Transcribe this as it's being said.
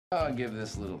I'll give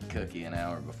this little cookie an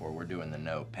hour before we're doing the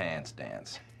no pants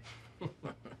dance.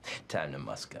 Time to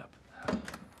musk up.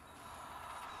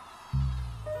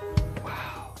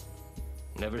 Wow.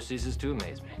 Never ceases to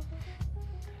amaze me.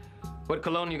 What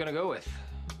cologne are you gonna go with?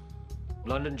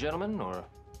 London Gentleman or...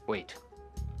 Wait.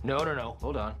 No.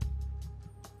 Hold on.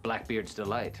 Blackbeard's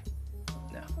Delight.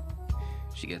 No.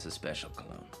 She gets a special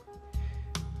cologne.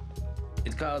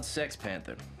 It's called Sex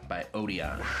Panther by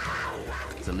Odeon.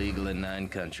 It's illegal in 9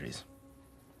 countries.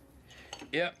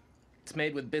 Yep. It's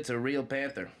made with bits of real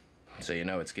panther, so you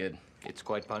know it's good. It's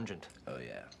quite pungent. Oh,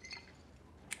 yeah.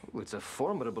 Ooh, it's a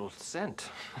formidable scent.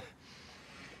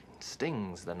 It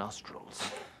stings the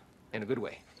nostrils. In a good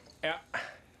way. Yeah.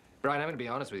 Brian, I'm gonna be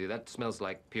honest with you. That smells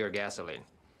like pure gasoline.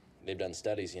 They've done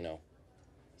studies, you know.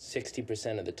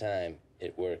 60% of the time,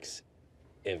 it works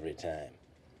every time.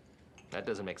 That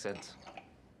doesn't make sense.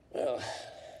 Well,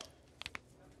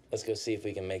 let's go see if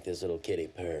we can make this little kitty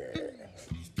purr.